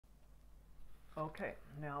Okay,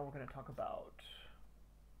 now we're going to talk about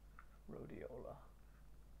Rhodiola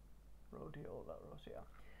Rosea.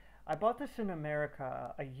 I bought this in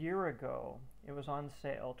America a year ago. It was on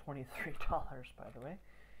sale, $23 by the way,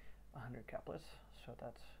 100 caplets. So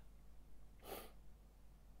that's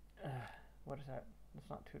what is that? It's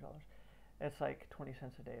not $2. It's like 20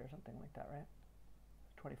 cents a day or something like that, right?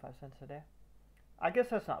 25 cents a day. I guess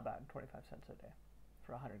that's not bad. 25 cents a day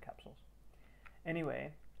for 100 capsules.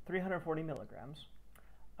 Anyway, 340 milligrams.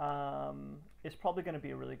 It's probably going to be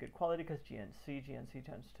a really good quality because GNC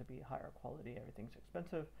tends to be higher quality. Everything's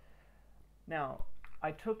expensive. Now,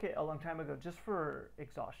 I took it a long time ago just for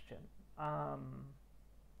exhaustion.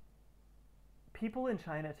 People in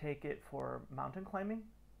China take it for mountain climbing.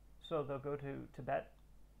 So they'll go to Tibet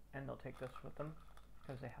and they'll take this with them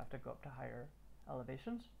because they have to go up to higher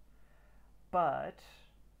elevations. But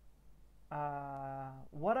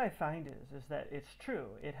what I find is that it's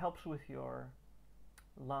true. It helps with your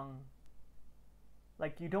lung.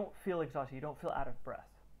 Like, you don't feel exhausted. You don't feel out of breath.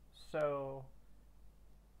 So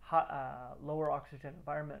lower oxygen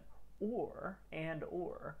environment, or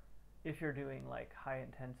if you're doing like high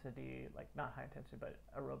intensity, like not high intensity, but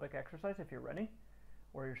aerobic exercise, if you're running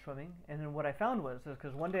or you're swimming. And then what I found was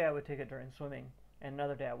because one day I would take it during swimming and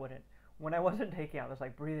another day I wouldn't. When I wasn't taking it, I was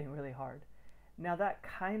like breathing really hard. Now that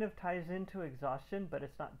kind of ties into exhaustion, but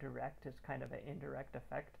it's not direct. It's kind of an indirect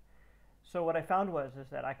effect. So what I found was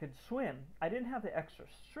that I could swim. I didn't have the extra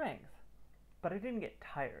strength, but I didn't get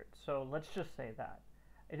tired. So let's just say that.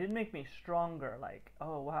 It didn't make me stronger, like,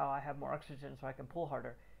 oh wow, I have more oxygen so I can pull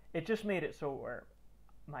harder. It just made it so where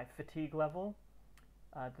my fatigue level,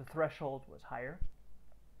 the threshold was higher,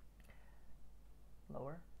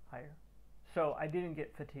 lower, higher. So I didn't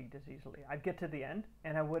get fatigued as easily. I'd get to the end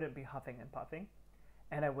and I wouldn't be huffing and puffing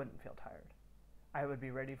and I wouldn't feel tired. I would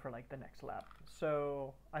be ready for like the next lap.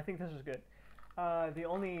 So I think this is good. The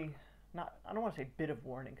only, I don't want to say bit of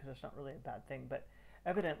warning because it's not really a bad thing, but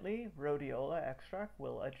evidently rhodiola extract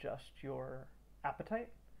will adjust your appetite.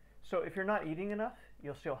 So if you're not eating enough,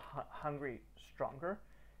 you'll feel hungry stronger.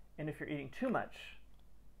 And if you're eating too much,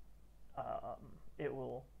 it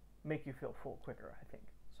will make you feel full quicker, I think.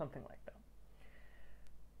 Something like that.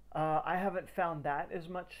 I haven't found that as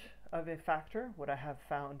much of a factor. What I have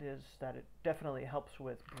found is that it definitely helps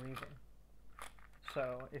with breathing.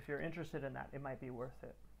 So if you're interested in that, it might be worth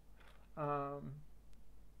it. I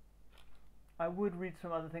would read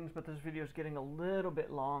some other things, but this video is getting a little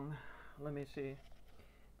bit long. Let me see.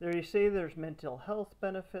 There you say there's mental health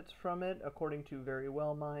benefits from it, according to Very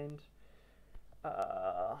Well Mind.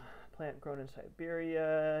 Plant grown in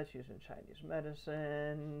Siberia. It's used in Chinese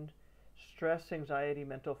medicine. Stress, anxiety,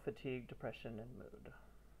 mental fatigue, depression, and mood.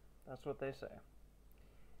 That's what they say.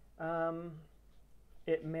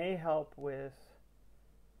 It may help with...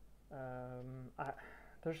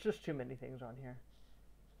 there's just too many things on here.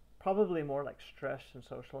 Probably more like stress and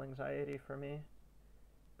social anxiety for me.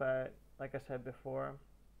 But like I said before,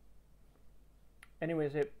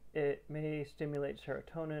 anyways, it may stimulate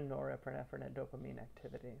serotonin, norepinephrine, and dopamine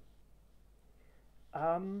activity.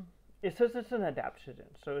 It says it's an adaptogen,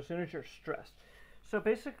 so as soon as you're stressed. So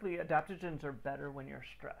basically, adaptogens are better when you're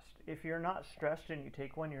stressed. If you're not stressed and you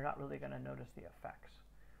take one, you're not really going to notice the effects.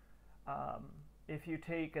 If you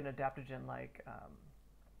take an adaptogen like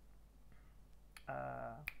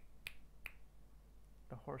the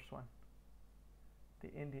horse one,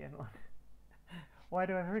 the Indian one. Why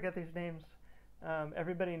do I forget these names?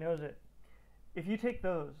 Everybody knows it. If you take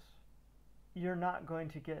those, you're not going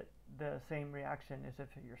to get the same reaction as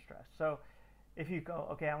if you're stressed. So if you go,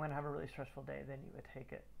 okay, I'm going to have a really stressful day, then you would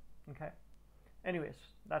take it. Okay. Anyways,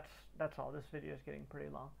 that's all. This video is getting pretty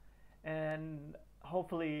long, and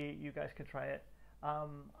hopefully you guys could try it.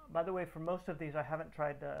 By the way, for most of these, I haven't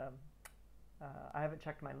tried. I haven't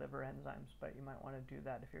checked my liver enzymes, but you might want to do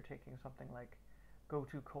that if you're taking something like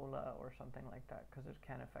Go-To Cola or something like that, because it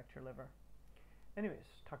can affect your liver.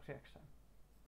 Anyways, talk to you next time.